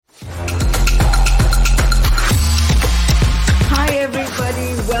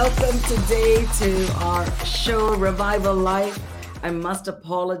today to our show, Revival Life. I must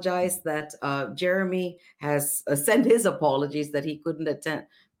apologize that Jeremy has sent his apologies that he couldn't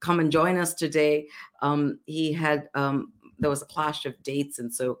come and join us today. He had there was a clash of dates,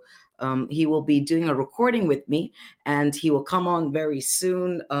 and so he will be doing a recording with me, and he will come on very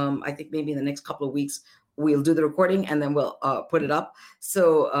soon. I think maybe in the next couple of weeks we'll do the recording and then we'll put it up.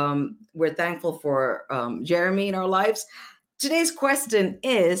 So we're thankful for Jeremy in our lives. Today's question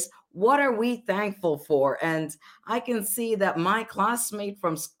is, what are we thankful for? And I can see that my classmate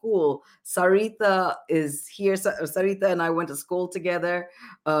from school, Sarita, is here. Sarita and I went to school together.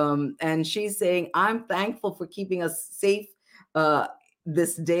 And she's saying, I'm thankful for keeping us safe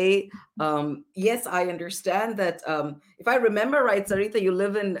this day. Yes, I understand that. If I remember right, Sarita, you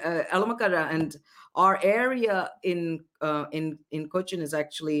live in Alamakara, and our area in Cochin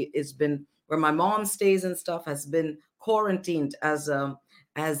is been where my mom stays and stuff, has been quarantined as a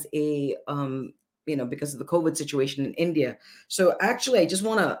because of the COVID situation in India. So actually, I just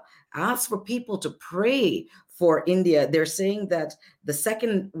want to ask for people to pray for India. They're saying that the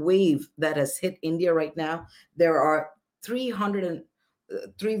second wave that has hit India right now, there are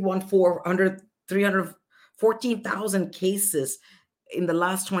 314,000 cases in the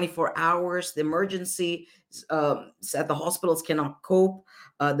last 24 hours. The emergency at the hospitals cannot cope.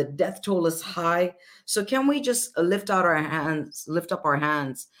 The death toll is high. So can we just lift up our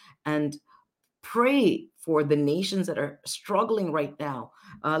hands and pray for the nations that are struggling right now?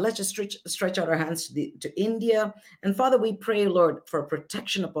 Let's just stretch out our hands to India. And Father, we pray, Lord, for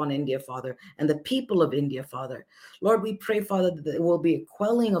protection upon India, Father, and the people of India, Father. Lord, we pray, Father, that there will be a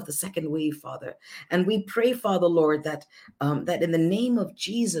quelling of the second wave, Father. And we pray, Father, Lord, that that in the name of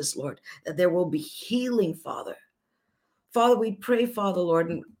Jesus, Lord, that there will be healing, Father. Father, we pray, Father, Lord,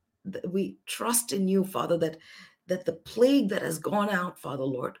 and we trust in you, Father, that the plague that has gone out, Father,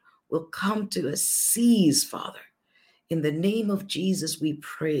 Lord, will come to a cease, Father. In the name of Jesus, we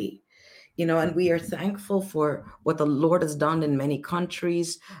pray. And we are thankful for what the Lord has done in many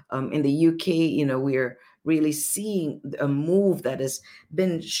countries. In the UK, we are really seeing a move that has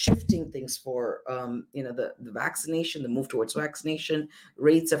been shifting things for, the vaccination, the move towards vaccination.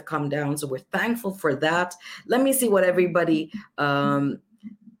 Rates have come down. So we're thankful for that. Let me see what everybody from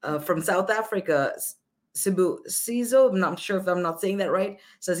South Africa, Sibu Sizo, I'm not sure if I'm not saying that right,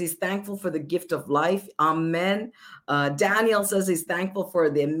 says he's thankful for the gift of life. Amen. Daniel says he's thankful for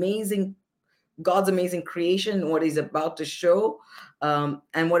God's amazing creation, what he's about to show,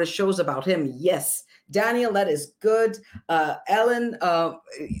 and what it shows about him. Yes, Daniel, that is good. Ellen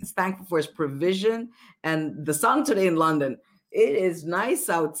is thankful for his provision. And the sun today in London, it is nice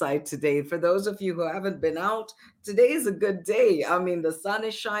outside today. For those of you who haven't been out, today is a good day. I mean, the sun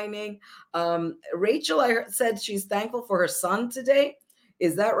is shining. Rachel, I said she's thankful for her son today.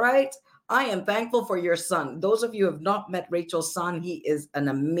 Is that right? I am thankful for your son. Those of you who have not met Rachel's son, he is an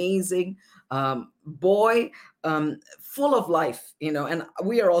amazing boy, full of life, and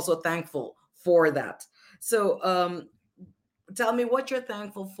we are also thankful for that. So tell me what you're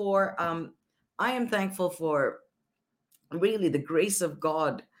thankful for. I am thankful for really the grace of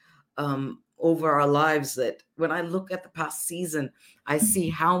God over our lives, that when I look at the past season, I see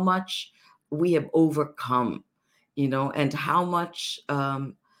how much we have overcome, and how much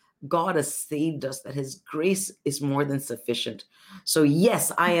God has saved us, that his grace is more than sufficient. So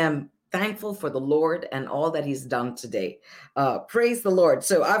yes, I am thankful for the Lord and all that he's done today. Praise the Lord.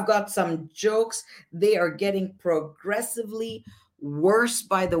 So I've got some jokes. They are getting progressively worse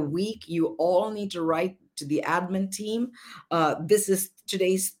by the week. You all need to write to the admin team. This is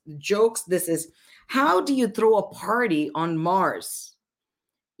today's jokes. This is, how do you throw a party on Mars?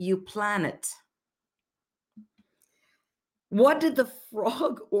 You plan it. What did the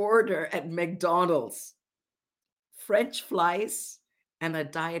frog order at McDonald's? French fries and a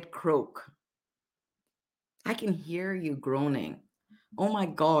Diet Coke. I can hear you groaning. Oh my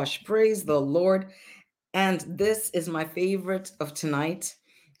gosh, praise the Lord. And this is my favorite of tonight.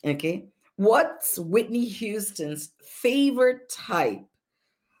 Okay. What's Whitney Houston's favorite type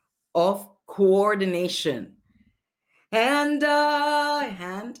of coordination? Hand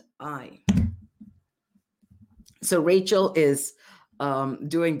eye. So Rachel is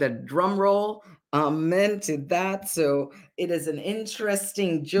doing the drum roll. Amen to that. So it is an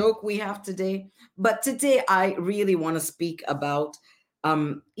interesting joke we have today. But today I really want to speak about,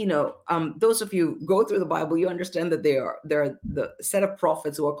 those of you who go through the Bible, you understand that there are the set of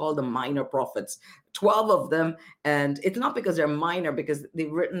prophets who are called the minor prophets, 12 of them. And it's not because they're minor, because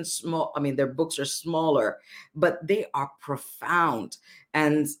they've written small. I mean, their books are smaller, but they are profound.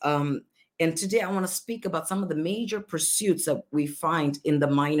 And And today I want to speak about some of the major pursuits that we find in the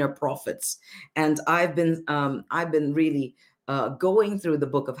minor prophets. And I've been really going through the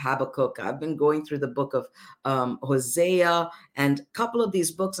book of Habakkuk. I've been going through the book of Hosea and a couple of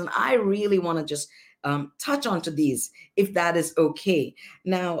these books, and I really want to just touch onto these, if that is okay.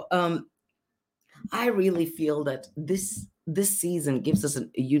 Now, I really feel that this season gives us a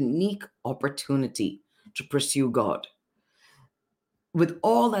unique opportunity to pursue God. With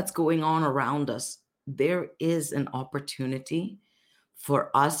all that's going on around us, there is an opportunity for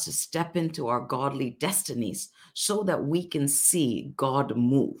us to step into our godly destinies so that we can see God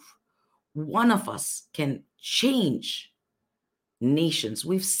move. One of us can change nations.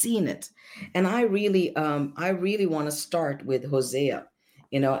 We've seen it. And I really want to start with Hosea.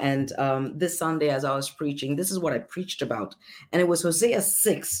 And this Sunday, as I was preaching, this is what I preached about. And it was Hosea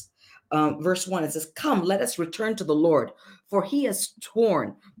 6, verse 1. It says, "Come, let us return to the Lord, for he has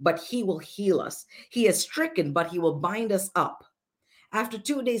torn, but he will heal us. He has stricken, but he will bind us up. After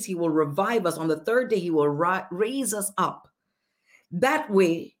 2 days, he will revive us. On the third day, he will raise us up. That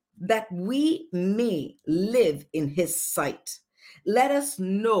way, that we may live in his sight. Let us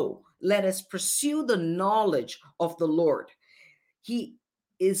know, let us pursue the knowledge of the Lord.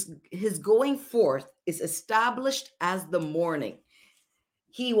 His going forth is established as the morning.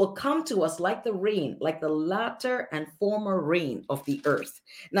 He will come to us like the rain, like the latter and former rain of the earth."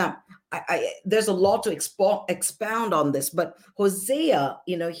 Now, there's a lot to expound on this, but Hosea,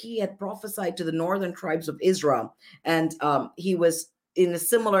 he had prophesied to the northern tribes of Israel, and he was in a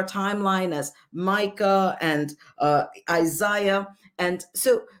similar timeline as Micah and Isaiah. And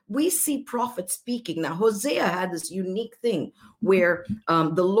so we see prophets speaking. Now, Hosea had this unique thing where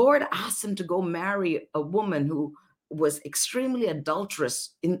the Lord asked him to go marry a woman who was extremely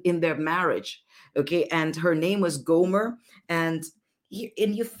adulterous in their marriage. Okay. And her name was Gomer. And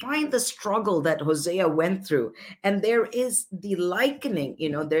you find the struggle that Hosea went through. And there is the likening,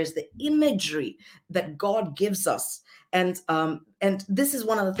 there's the imagery that God gives us. And this is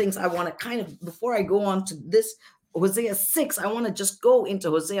one of the things I want to kind of, before I go on to this Hosea 6, I want to just go into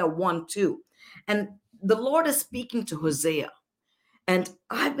Hosea 1, 2. And the Lord is speaking to Hosea. And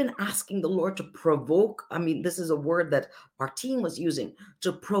I've been asking the Lord to provoke. I mean, this is a word that our team was using,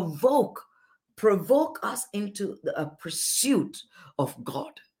 to provoke us into a pursuit of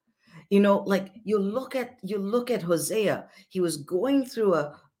God. Like you look at Hosea, he was going through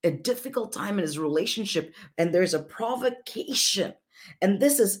a difficult time in his relationship, and there's a provocation. And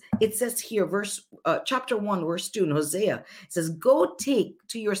it says here, chapter 1, verse 2 in Hosea, it says, "Go take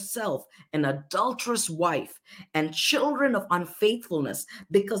to yourself an adulterous wife and children of unfaithfulness,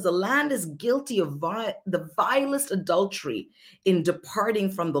 because the land is guilty of the vilest adultery in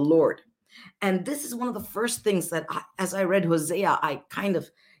departing from the Lord." And this is one of the first things that as I read Hosea,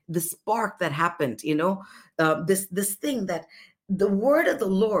 the spark that happened, this thing that the word of the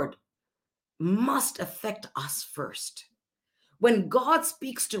Lord must affect us first. When God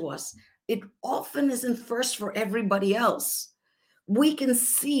speaks to us, it often isn't first for everybody else. We can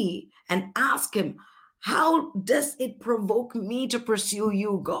see and ask him, how does it provoke me to pursue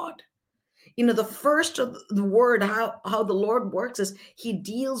you, God? The first of the word, how the Lord works is he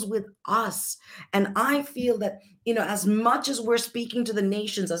deals with us. And I feel that, as much as we're speaking to the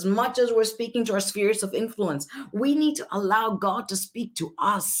nations, as much as we're speaking to our spheres of influence, we need to allow God to speak to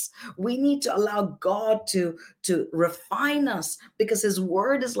us. We need to allow God to refine us, because his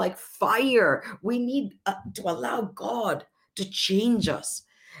word is like fire. We need to allow God to change us.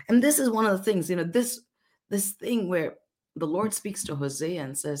 And this is one of the things, this thing where the Lord speaks to Hosea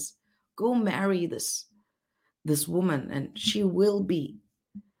and says, "Go marry this woman, and she will be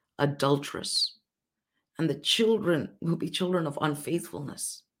adulterous, and the children will be children of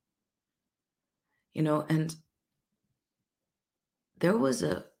unfaithfulness." And there was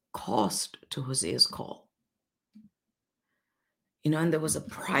a cost to Hosea's call. And there was a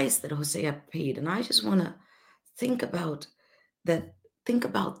price that Hosea paid. And I just want to think about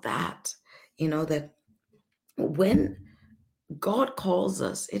that, that when God calls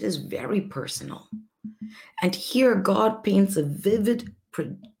us, it is very personal. And here God paints a vivid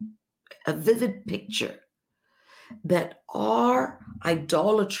picture that our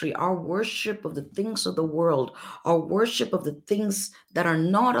idolatry, our worship of the things of the world, our worship of the things that are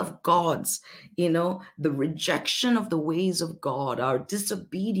not of God's, the rejection of the ways of God, our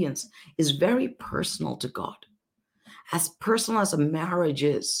disobedience is very personal to God, as personal as a marriage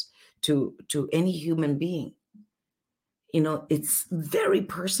is to any human being. It's very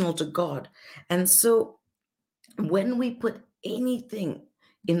personal to God. And so when we put anything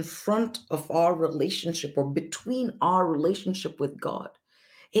in front of our relationship or between our relationship with God,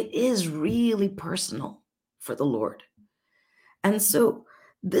 It is really personal for the Lord. And so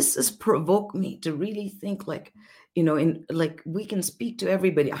this has provoked me to really think like, in like we can speak to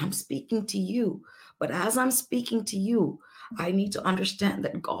everybody. I'm speaking to you. But as I'm speaking to you, I need to understand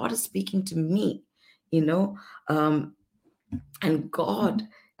that God is speaking to me, you know, um, and God,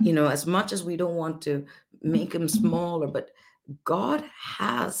 as much as we don't want to make him smaller, but God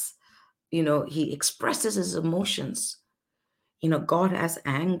has, he expresses his emotions. God has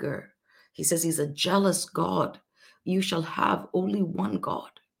anger. He says he's a jealous God. You shall have only one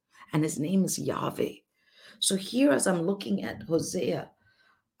God, and his name is Yahweh. So here, as I'm looking at Hosea,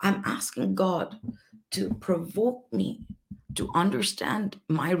 I'm asking God to provoke me to understand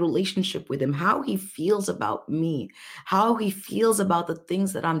my relationship with him, how he feels about me, how he feels about the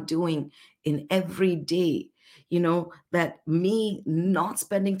things that I'm doing in every day. That me not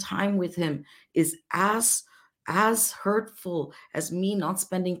spending time with him is as hurtful as me not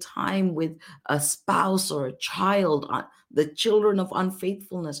spending time with a spouse or a child, the children of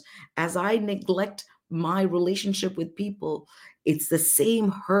unfaithfulness. As I neglect my relationship with people, it's the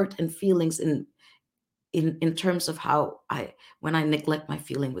same hurt and feelings in terms of how I when I neglect my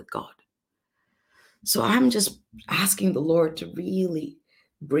feeling with God. So I'm just asking the Lord to really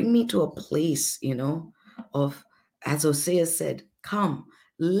bring me to a place, of, as Hosea said, come,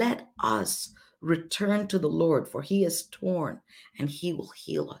 let us return to the Lord, for he is torn and he will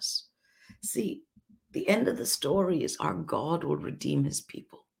heal us. See, the end of the story is our God will redeem his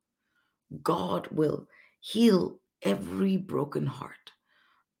people. God will heal every broken heart.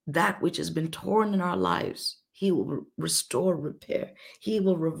 That which has been torn in our lives, he will restore, repair. He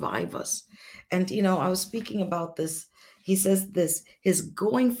will revive us. And, I was speaking about this. He says this, his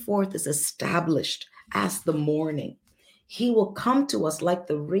going forth is established as the morning. He will come to us like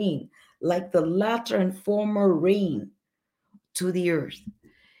the rain, like the latter and former rain to the earth.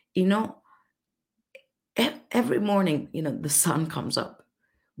 You know, every morning, the sun comes up.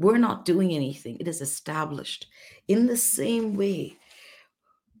 We're not doing anything. It is established. In the same way,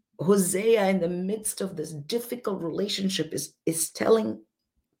 Hosea, in the midst of this difficult relationship, is telling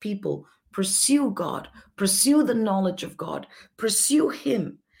people, pursue God, pursue the knowledge of God, pursue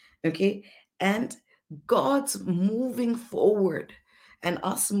him. Okay. And God's moving forward and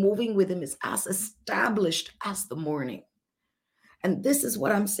us moving with him is as established as the morning. And this is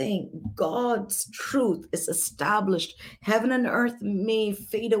what I'm saying. God's truth is established. Heaven and earth may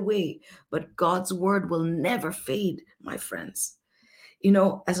fade away, but God's word will never fade, my friends.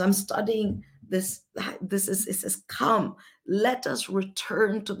 As I'm studying this, it says, come, let us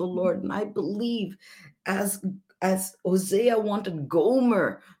return to the Lord. And I believe as Hosea wanted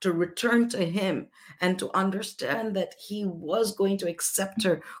Gomer to return to him and to understand that he was going to accept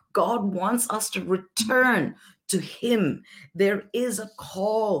her, God wants us to return to him. There is a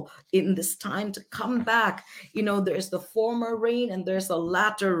call in this time to come back. There's the former rain and there's the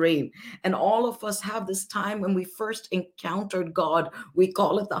latter rain. And all of us have this time when we first encountered God. We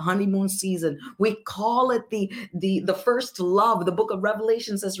call it the honeymoon season. We call it the first love. The book of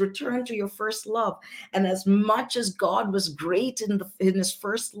Revelation says, return to your first love. And as much as God was great in his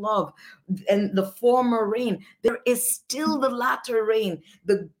first love and the former rain, there is still the latter rain.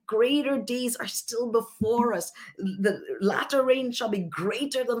 The greater days are still before us. The latter rain shall be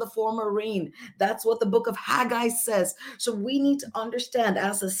greater than the former rain. That's what the book of Haggai says. So we need to understand,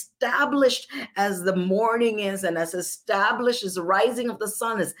 as established as the morning is, and as established as the rising of the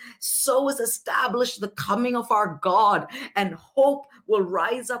sun is, so is established the coming of our God, and hope will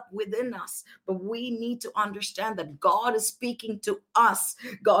rise up within us. But we need to understand that God is speaking to us.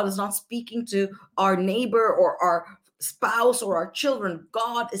 God is not speaking to our neighbor or our spouse or our children.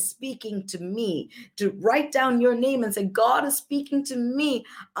 God is speaking to me. To write down your name and say, God is speaking to me.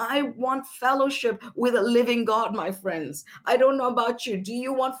 I want fellowship with a living God, my friends. I don't know about you. Do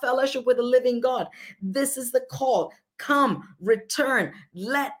you want fellowship with a living God? This is the call. Come, return.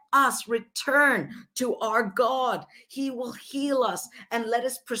 Let us return to our God. He will heal us, and let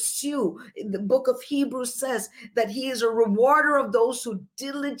us pursue. The book of Hebrews says that he is a rewarder of those who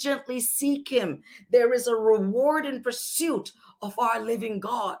diligently seek him. There is a reward in pursuit of our living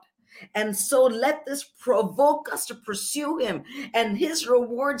God. And so let this provoke us to pursue him. And his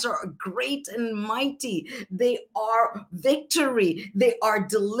rewards are great and mighty. They are victory. They are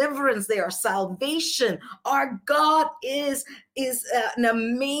deliverance. They are salvation. Our God is an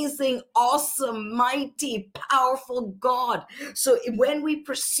amazing, awesome, mighty, powerful God. So when we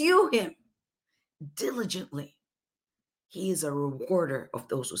pursue him diligently, he is a rewarder of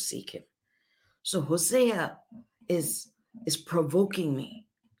those who seek him. So Hosea is provoking me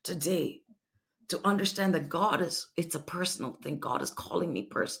today to understand that it's a personal thing. God is calling me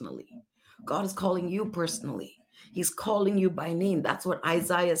personally. God is calling you personally. He's calling you by name. That's what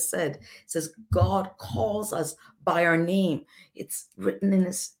Isaiah said. It says, God calls us by our name. It's written in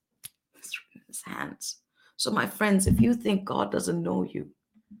his hands. So, my friends, if you think God doesn't know you,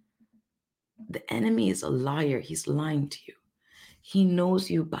 the enemy is a liar. He's lying to you. He knows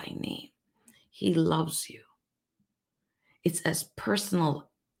you by name. He loves you. It's as personal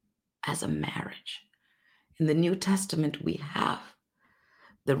as a marriage. In the New Testament, we have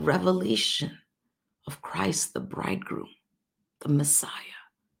the revelation of Christ, the bridegroom, the Messiah.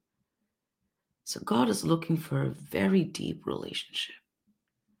 So God is looking for a very deep relationship.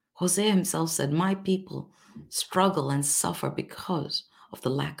 Hosea himself said, my people struggle and suffer because of the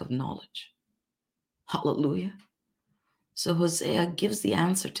lack of knowledge. Hallelujah. So Hosea gives the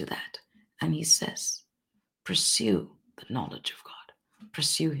answer to that. And he says, pursue the knowledge of God.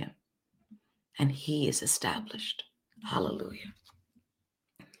 Pursue him. And he is established. Hallelujah.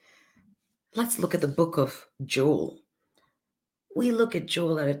 Let's look at the book of Joel. We look at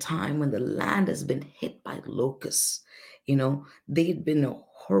Joel at a time when the land has been hit by locusts. They'd been a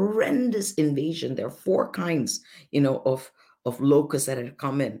horrendous invasion. There are four kinds, of locusts that had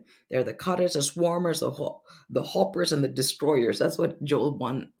come in. They're the cutters, the swarmers, the hoppers, and the destroyers. That's what Joel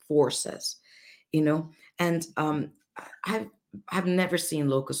 1:4 says. And I've never seen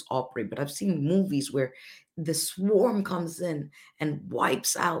locusts operate, but I've seen movies where the swarm comes in and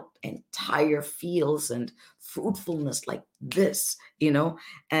wipes out entire fields and fruitfulness like this,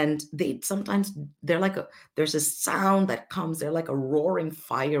 and there's a sound that comes. They're like a roaring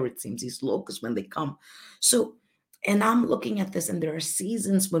fire, it seems, these locusts when they come. So, and I'm looking at this, and there are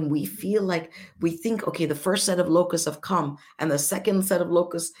seasons when we feel like we think, okay, the first set of locusts have come, and the second set of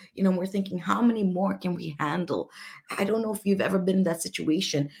locusts, we're thinking, how many more can we handle? I don't know if you've ever been in that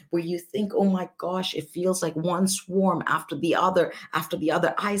situation where you think, oh my gosh, it feels like one swarm after the other, after the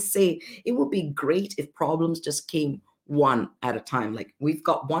other. I say it would be great if problems just came one at a time. Like, we've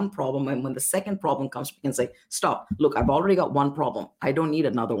got one problem, and when the second problem comes, we can say, stop, look, I've already got one problem. I don't need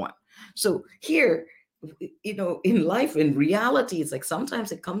another one. So here, in life, in reality, it's like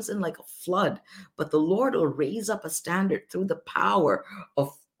sometimes it comes in like a flood, but the Lord will raise up a standard through the power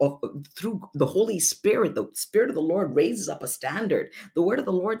of through the Holy Spirit. The Spirit of the Lord raises up a standard. The word of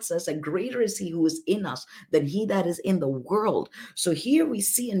the Lord says that greater is he who is in us than he that is in the world. So here we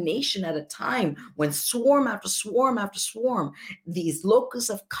see a nation at a time when swarm after swarm after swarm, these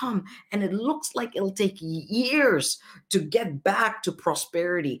locusts have come, and it looks like it'll take years to get back to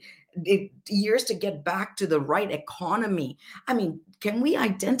prosperity, years to get back to the right economy. I mean, can we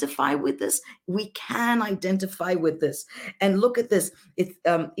identify with this? We can identify with this. And look at this. It's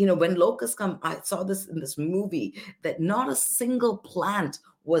when locusts come, I saw this in this movie, that not a single plant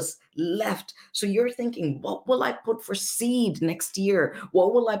was left. So you're thinking, what will I put for seed next year?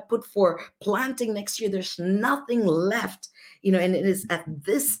 What will I put for planting next year? There's nothing left. And it is at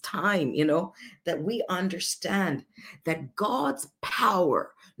this time, that we understand that God's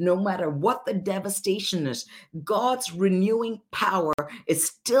power, no matter what the devastation is, God's renewing power is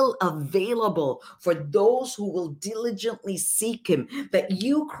still available for those who will diligently seek him. That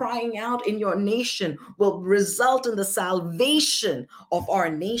you crying out in your nation will result in the salvation of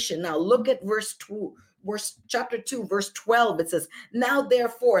our nation. Now look at chapter 2, verse 12. It says, now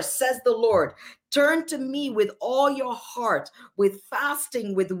therefore, says the Lord, turn to me with all your heart, with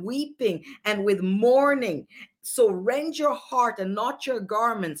fasting, with weeping, and with mourning. So rend your heart and not your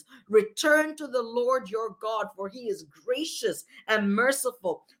garments. Return to the Lord your God, for he is gracious and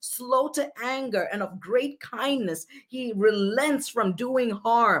merciful, slow to anger, and of great kindness. He relents from doing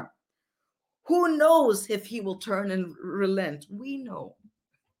harm. Who knows if he will turn and relent? We know,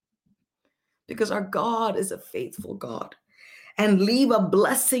 because our God is a faithful God. And leave a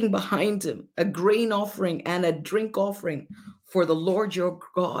blessing behind him, a grain offering and a drink offering for the Lord your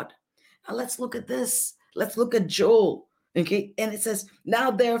God. Now let's look at this. Let's look at Joel. Okay. And it says,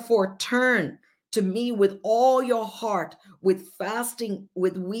 now therefore turn to me with all your heart, with fasting,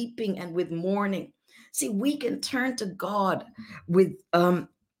 with weeping, and with mourning. See, we can turn to God without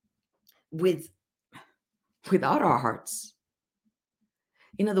our hearts.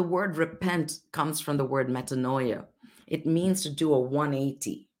 The word repent comes from the word metanoia. It means to do a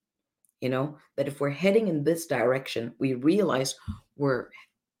 180. That if we're heading in this direction, we realize we're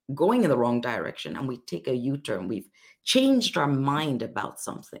going in the wrong direction, and we take a U-turn. We've changed our mind about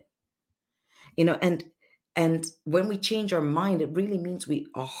something. And when we change our mind, it really means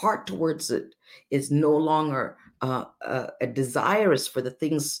our heart towards it is no longer a desirous for the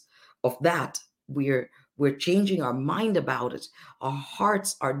things of that. We're changing our mind about it. Our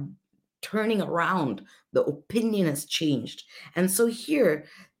hearts are turning around. The opinion has changed. And so here,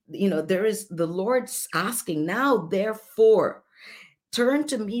 there is the Lord's asking, now, therefore, turn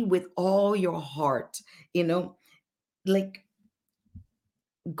to me with all your heart. Like,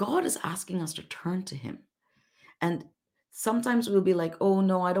 God is asking us to turn to him. And sometimes we'll be like, oh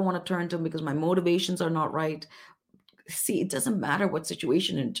no, I don't want to turn to him because my motivations are not right. See, it doesn't matter what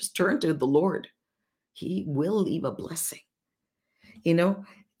situation, and just turn to the Lord. He will leave a blessing.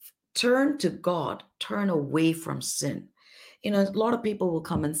 Turn to God, turn away from sin. A lot of people will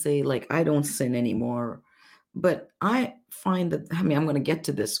come and say, like, I don't sin anymore. But I find that, I'm going to get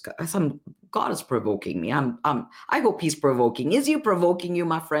to this. God is provoking me. I hope he's provoking. Is he provoking you,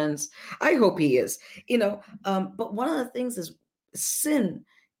 my friends? I hope he is. But one of the things is, sin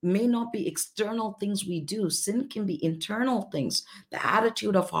may not be external things we do. Sin can be internal things, the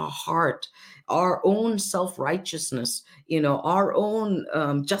attitude of our heart, our own self-righteousness, our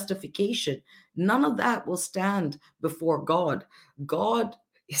own justification. None of that will stand before God. God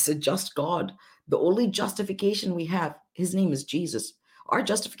is a just God. The only justification we have, his name is Jesus. Our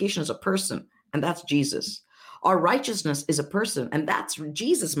justification is a person, and that's Jesus. Our righteousness is a person, and that's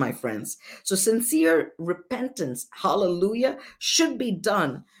Jesus, my friends. So sincere repentance, hallelujah, should be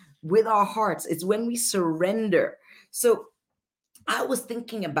done with our hearts. It's when we surrender. So I was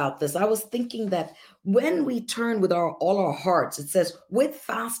thinking about this. I was thinking that when we turn with all our hearts, it says with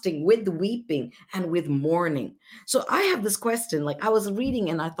fasting, with weeping, and with mourning. So I have this question, like I was reading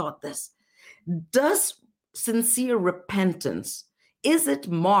and I thought this, does sincere repentance, is it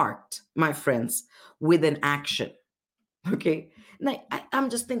marked, my friends, with an action? Okay. Now,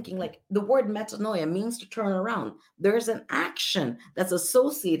 I'm just thinking, like, the word metanoia means to turn around. There's an action that's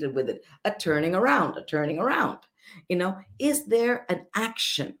associated with it, a turning around, a turning around. Is there an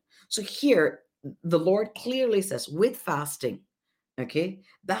action? So here, the Lord clearly says, with fasting, okay,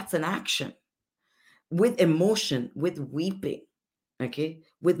 that's an action. With emotion, with weeping, okay,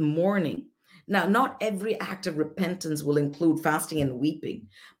 with mourning. Now, not every act of repentance will include fasting and weeping,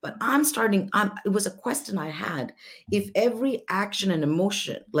 but it was a question I had. If every action and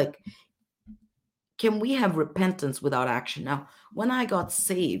emotion, like, can we have repentance without action? Now, when I got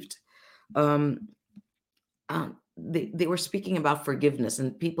saved, they were speaking about forgiveness,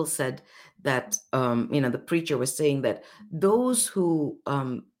 and people said that, the preacher was saying that those who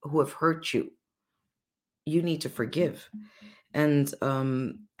have hurt you, you need to forgive. And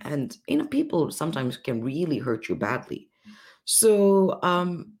people sometimes can really hurt you badly. So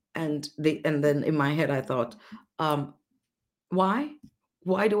and then in my head I thought, why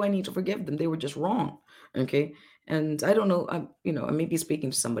do I need to forgive them? They were just wrong. Okay. And I don't know, I may be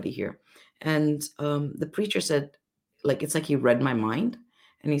speaking to somebody here. And the preacher said, like, it's like he read my mind,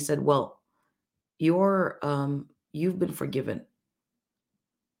 and he said, well, you've been forgiven.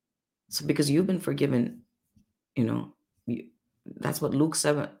 So because you've been forgiven, that's what Luke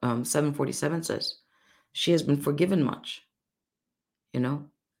 7:47 says. She has been forgiven much, and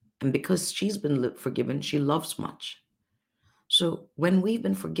because she's been forgiven, she loves much. So when we've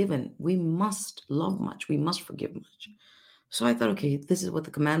been forgiven, we must love much. We must forgive much. So I thought, okay, this is what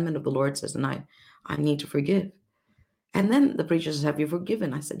the commandment of the Lord says, and I need to forgive. And then the preacher says, have you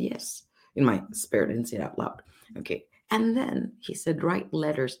forgiven? I said, yes. In my spirit, I didn't say it out loud. Okay. And then he said, write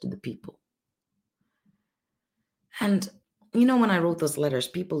letters to the people. And when I wrote those letters,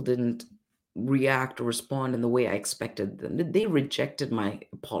 people didn't react or respond in the way I expected them. They rejected my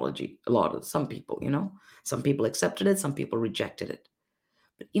apology. Some people, some people accepted it, some people rejected it.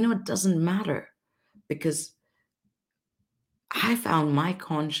 But it doesn't matter, because I found my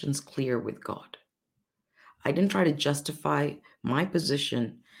conscience clear with God. I didn't try to justify my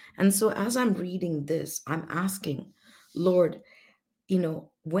position. And so as I'm reading this, I'm asking, Lord,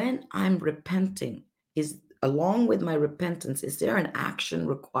 when I'm repenting, along with my repentance, is there an action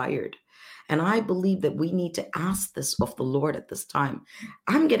required? And I believe that we need to ask this of the Lord at this time.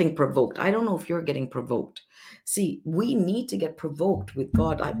 I'm getting provoked. I don't know if you're getting provoked. See, we need to get provoked with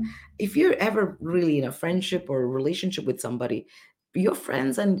God. If you're ever really in a friendship or a relationship with somebody, your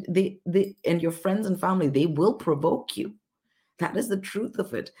friends and your friends and family, they will provoke you. That is the truth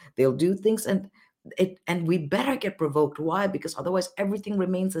of it. They'll do things, and we better get provoked. Why? Because otherwise everything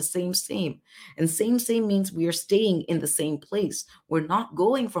remains the same. And same means we are staying in the same place. We're not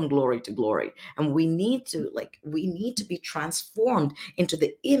going from glory to glory. And we need to be transformed into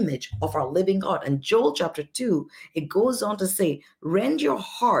the image of our living God. And Joel chapter 2, it goes on to say, rend your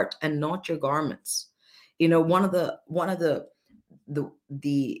heart and not your garments. One of the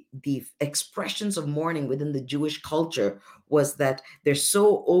the expressions of mourning within the Jewish culture was that they're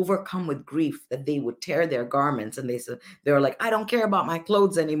so overcome with grief that they would tear their garments, and they were like, I don't care about my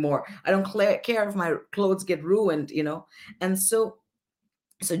clothes anymore. I don't care if my clothes get ruined, And so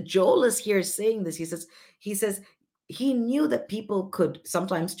Joel is here saying this. He says he knew that people could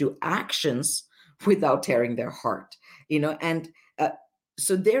sometimes do actions without tearing their heart, and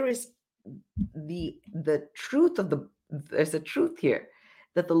so there is the truth of there's a truth here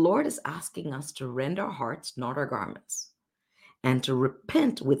that the Lord is asking us to rend our hearts, not our garments, and to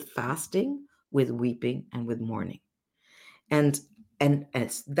repent with fasting, with weeping, and with mourning. And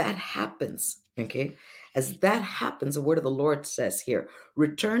as that happens, okay, the word of the Lord says here,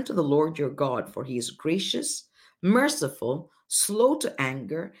 return to the Lord your God, for he is gracious, merciful, slow to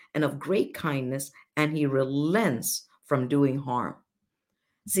anger, and of great kindness, and he relents from doing harm.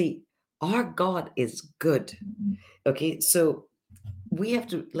 See, our God is good. Okay, so we have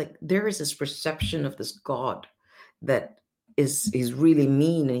to, like, there is this perception of this God that is really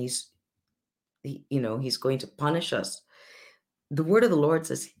mean, and he's going to punish us. The word of the Lord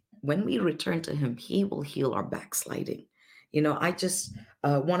says, when we return to him, he will heal our backsliding. I just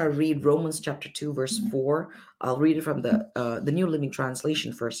want to read Romans chapter 2, verse 4. I'll read it from the New Living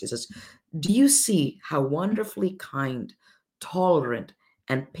Translation first. It says, do you see how wonderfully kind, tolerant,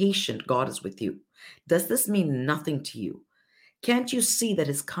 and patient God is with you? Does this mean nothing to you? Can't you see that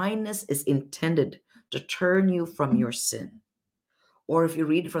his kindness is intended to turn you from your sin? Or if you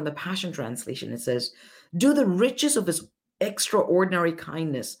read from the Passion Translation, it says, do the riches of his extraordinary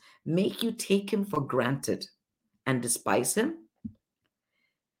kindness make you take him for granted and despise him?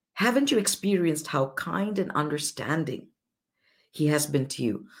 Haven't you experienced how kind and understanding he has been to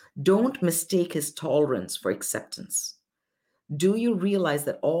you? Don't mistake his tolerance for acceptance. Do you realize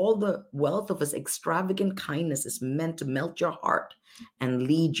that all the wealth of his extravagant kindness is meant to melt your heart and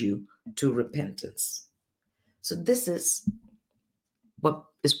lead you to repentance? So this is what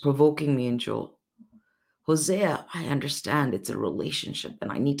is provoking me in Joel. Hosea, I understand it's a relationship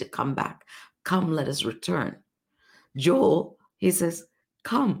and I need to come back. Come, let us return. Joel, he says,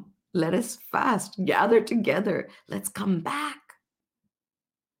 come, let us fast, gather together. Let's come back.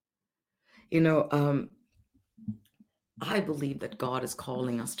 I believe that God is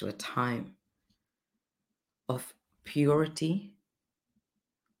calling us to a time of purity,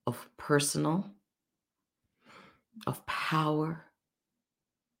 of personal, of power,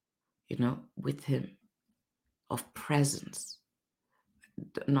 with him, of presence.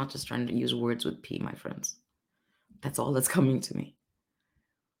 I'm not just trying to use words with P, my friends. That's all that's coming to me.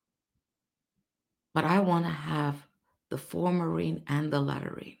 But I want to have the former rain and the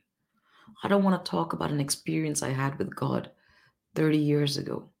latter rain. I don't want to talk about an experience I had with God 30 years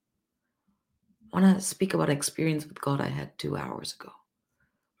ago. I want to speak about an experience with God I had 2 hours ago,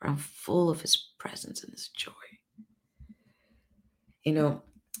 where I'm full of his presence and his joy.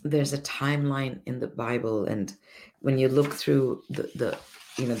 There's a timeline in the Bible, and when you look through the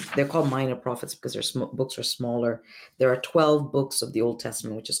they're called minor prophets because their books are smaller. There are 12 books of the Old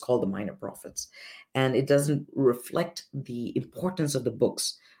Testament, which is called the minor prophets, and it doesn't reflect the importance of the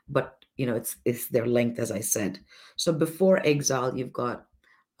books, but it's their length, as I said. So before exile, you've got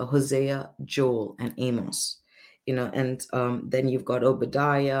Hosea, Joel, and Amos, and then you've got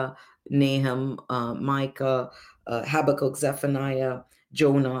Obadiah, Nahum, Micah, Habakkuk, Zephaniah,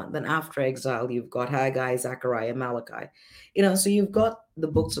 Jonah. Then after exile, you've got Haggai, Zechariah, Malachi. So you've got the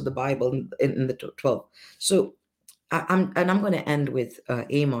books of the Bible in the 12. So I'm going to end with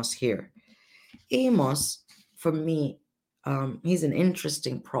Amos here. Amos, for me, he's an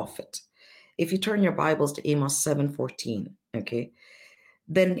interesting prophet. If you turn your Bibles to Amos 7:14, okay.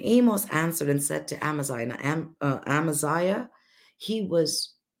 Then Amos answered and said to Amaziah. Now, Amaziah, he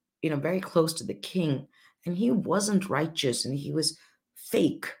was, very close to the king, and he wasn't righteous, and he was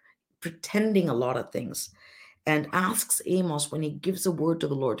fake, pretending a lot of things, and asks Amos when he gives a word to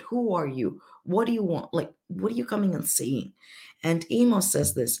the Lord, who are you? What do you want? Like, what are you coming and saying? And Amos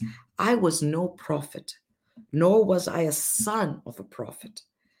says this, I was no prophet, nor was I a son of a prophet,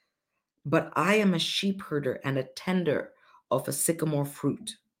 but I am a sheep herder and a tender of a sycamore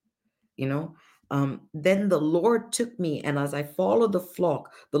fruit. Then the Lord took me, and as I followed the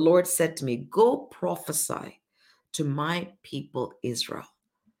flock, the Lord said to me, go prophesy to my people Israel.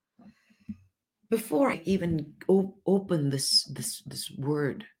 Before I even open this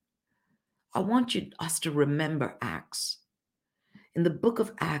word, I want us to remember Acts. In the book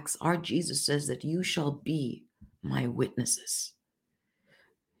of Acts, our Jesus says that you shall be my witnesses.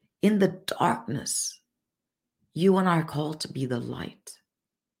 In the darkness, you and I are called to be the light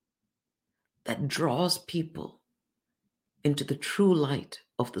that draws people into the true light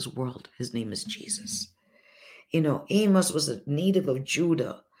of this world. His name is Jesus. Amos was a native of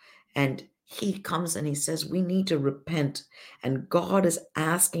Judah, and he comes and he says, we need to repent. And God is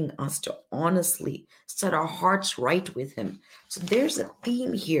asking us to honestly set our hearts right with him. So there's a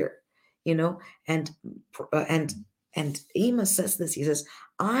theme here, and and Amos says this. He says,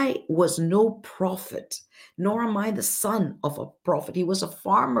 I was no prophet, nor am I the son of a prophet. He was a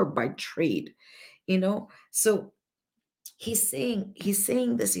farmer by trade. So he's saying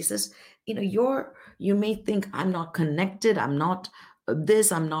this. He says, you may think I'm not connected, I'm not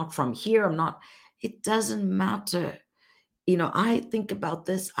this, I'm not from here, I'm not. It doesn't matter. I think about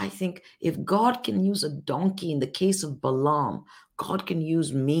this. I think if God can use a donkey in the case of Balaam, God can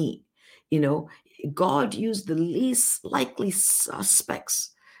use me. you know God used the least likely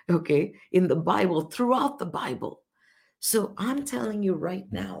suspects, okay, in the Bible, throughout the Bible. So I'm telling you right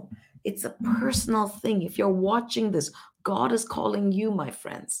now, it's a personal thing. If you're watching this, God is calling you, my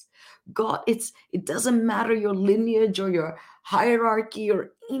friends. It doesn't matter your lineage or your hierarchy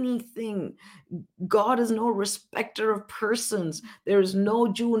or anything. God is no respecter of persons. There is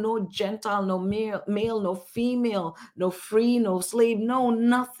no Jew, no Gentile, no male, no female, no free, no slave, no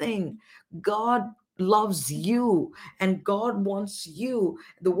nothing. God loves you and God wants you.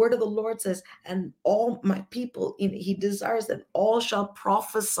 The word of the Lord says, and all my people, he desires that all shall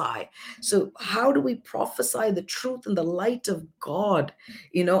prophesy. So how do we prophesy the truth and the light of God?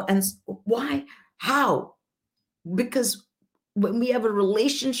 And why? How? Because when we have a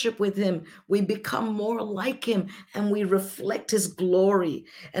relationship with him, we become more like him and we reflect his glory.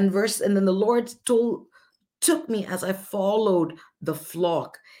 And then the Lord took me as I followed the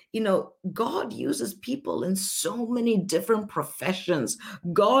flock. God uses people in so many different professions.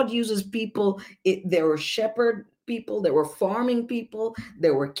 God uses people. There were shepherd people, there were farming people,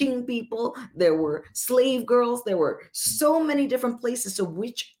 there were king people, there were slave girls, there were so many different places. So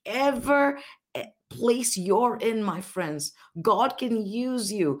whichever place you're in, my friends, God can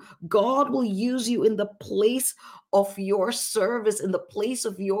use you. God will use you in the place of your service, in the place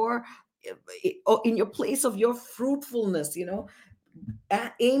of your in your place of your fruitfulness.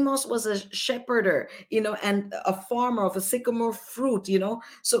 Amos was a shepherder, and a farmer of a sycamore fruit.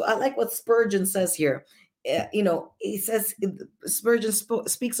 So I like what Spurgeon says here. He says, Spurgeon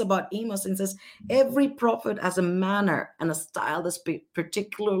speaks about Amos and says, every prophet has a manner and a style that's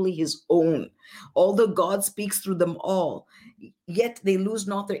particularly his own. Although God speaks through them all, yet they lose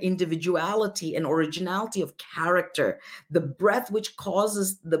not their individuality and originality of character. The breath which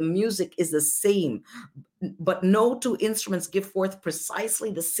causes the music is the same, but no two instruments give forth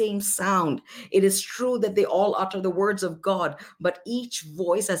precisely the same sound. It is true that they all utter the words of God, but each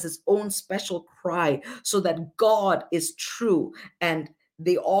voice has its own special cry, so that God is true and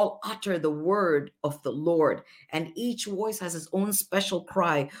they all utter the word of the Lord. And each voice has its own special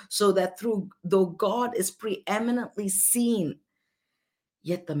cry, so that though God is preeminently seen,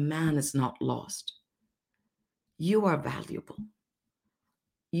 yet the man is not lost. You are valuable.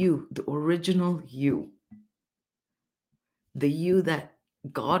 You, the original you, the you that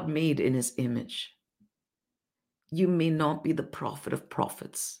God made in his image. You may not be the prophet of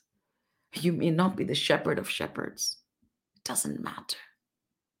prophets. You may not be the shepherd of shepherds. It doesn't matter.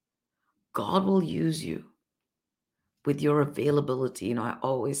 God will use you with your availability. I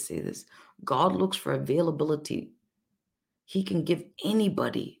always say this. God looks for availability. He can give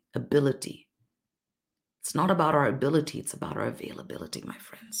anybody ability. It's not about our ability, it's about our availability, my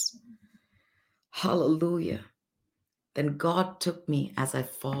friends. Hallelujah. Then God took me as I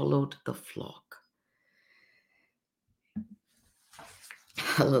followed the flock.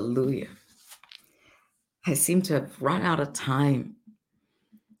 Hallelujah. I seem to have run out of time,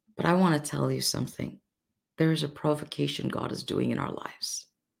 but I want to tell you something. There is a provocation God is doing in our lives.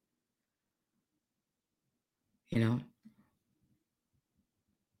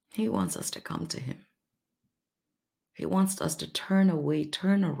 He wants us to come to him. He wants us to turn away,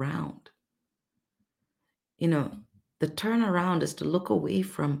 turn around. The turnaround is to look away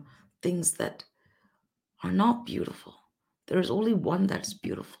from things that are not beautiful. There is only one that is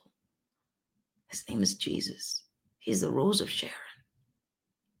beautiful. His name is Jesus. He's the rose of Sharon.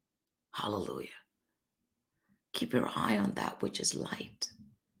 Hallelujah. Keep your eye on that which is light.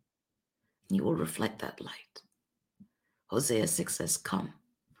 You will reflect that light. Hosea 6 says, come,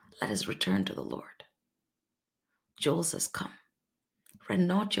 let us return to the Lord. Joel says, come, rend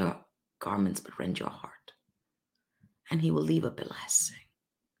not your garments, but rend your heart, and he will leave a blessing.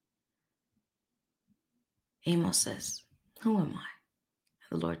 Amos says, who am I?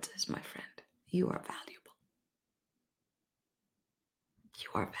 And the Lord says, my friend, you are valuable. You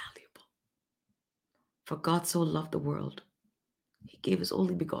are valuable. For God so loved the world He gave his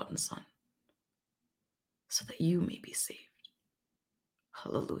only begotten Son so that you may be saved.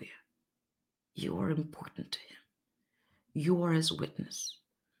 Hallelujah. You are important to him. You are his witness.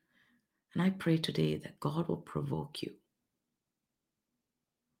 And I pray today that God will provoke you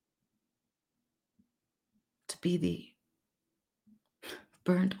to be the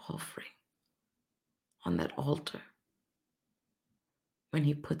burnt offering on that altar when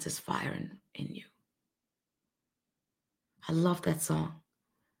he puts his fire in you. I love that song.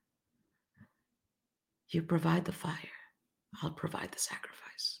 You provide the fire, I'll provide the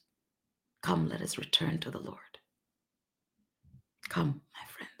sacrifice. Come, let us return to the Lord. Come, my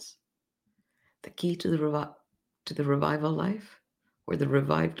friends. The key to the revival life, or the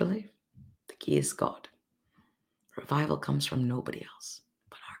revived life, the key is God. Revival comes from nobody else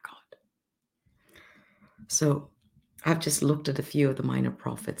but our God. So I've just looked at a few of the minor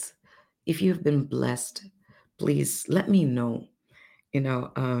prophets. If you've been blessed, please let me know.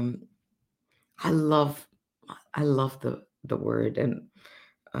 I love the word, and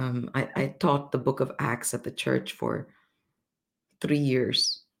I taught the book of Acts at the church for 3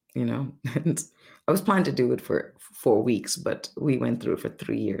 years, and I was planning to do it for 4 weeks, but we went through it for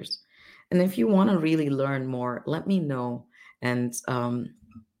 3 years. And if you want to really learn more, let me know, and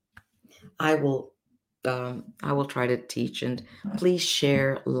I will try to teach. And please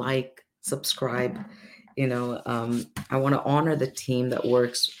share, like, subscribe. I want to honor the team that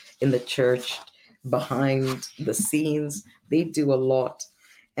works in the church behind the scenes. They do a lot.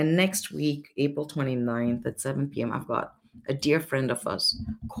 And next week, April 29th at 7 p.m., I've got a dear friend of us,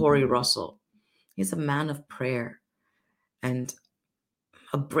 Corey Russell. He's a man of prayer and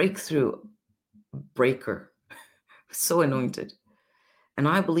a breakthrough breaker, so anointed. And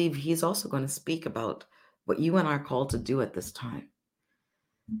I believe he's also going to speak about what you and I are called to do at this time.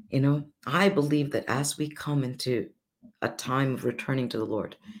 I believe that as we come into a time of returning to the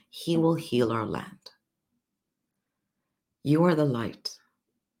Lord, he will heal our land. You are the light.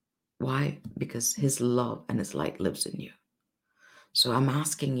 Why? Because his love and his light lives in you. So I'm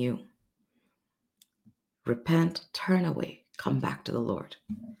asking you, repent, turn away, come back to the Lord.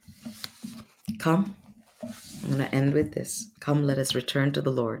 Come. I'm going to end with this. Come, let us return to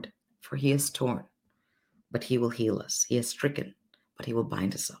the Lord, for he is torn, but he will heal us. He is stricken, but he will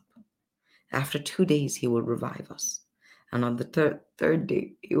bind us up. After 2 days, he will revive us. And on the third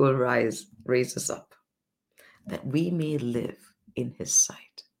day, he will raise us up, that we may live in his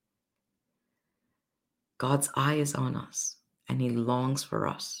sight. God's eye is on us, and he longs for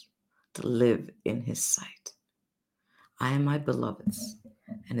us to live in his sight. I am my beloved's,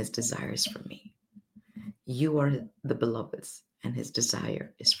 and his desire is for me. You are the beloved's, and his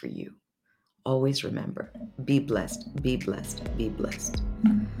desire is for you. Always remember, be blessed, be blessed, be blessed.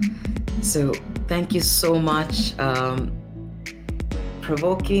 So thank you so much.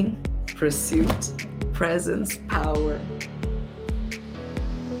 Provoking, pursuit, presence, power.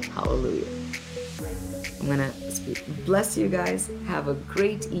 Hallelujah. I'm going to speak. Bless you guys. Have a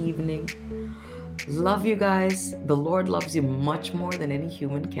great evening. Love you guys. The Lord loves you much more than any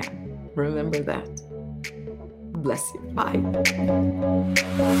human can. Remember that. Bless you. Bye.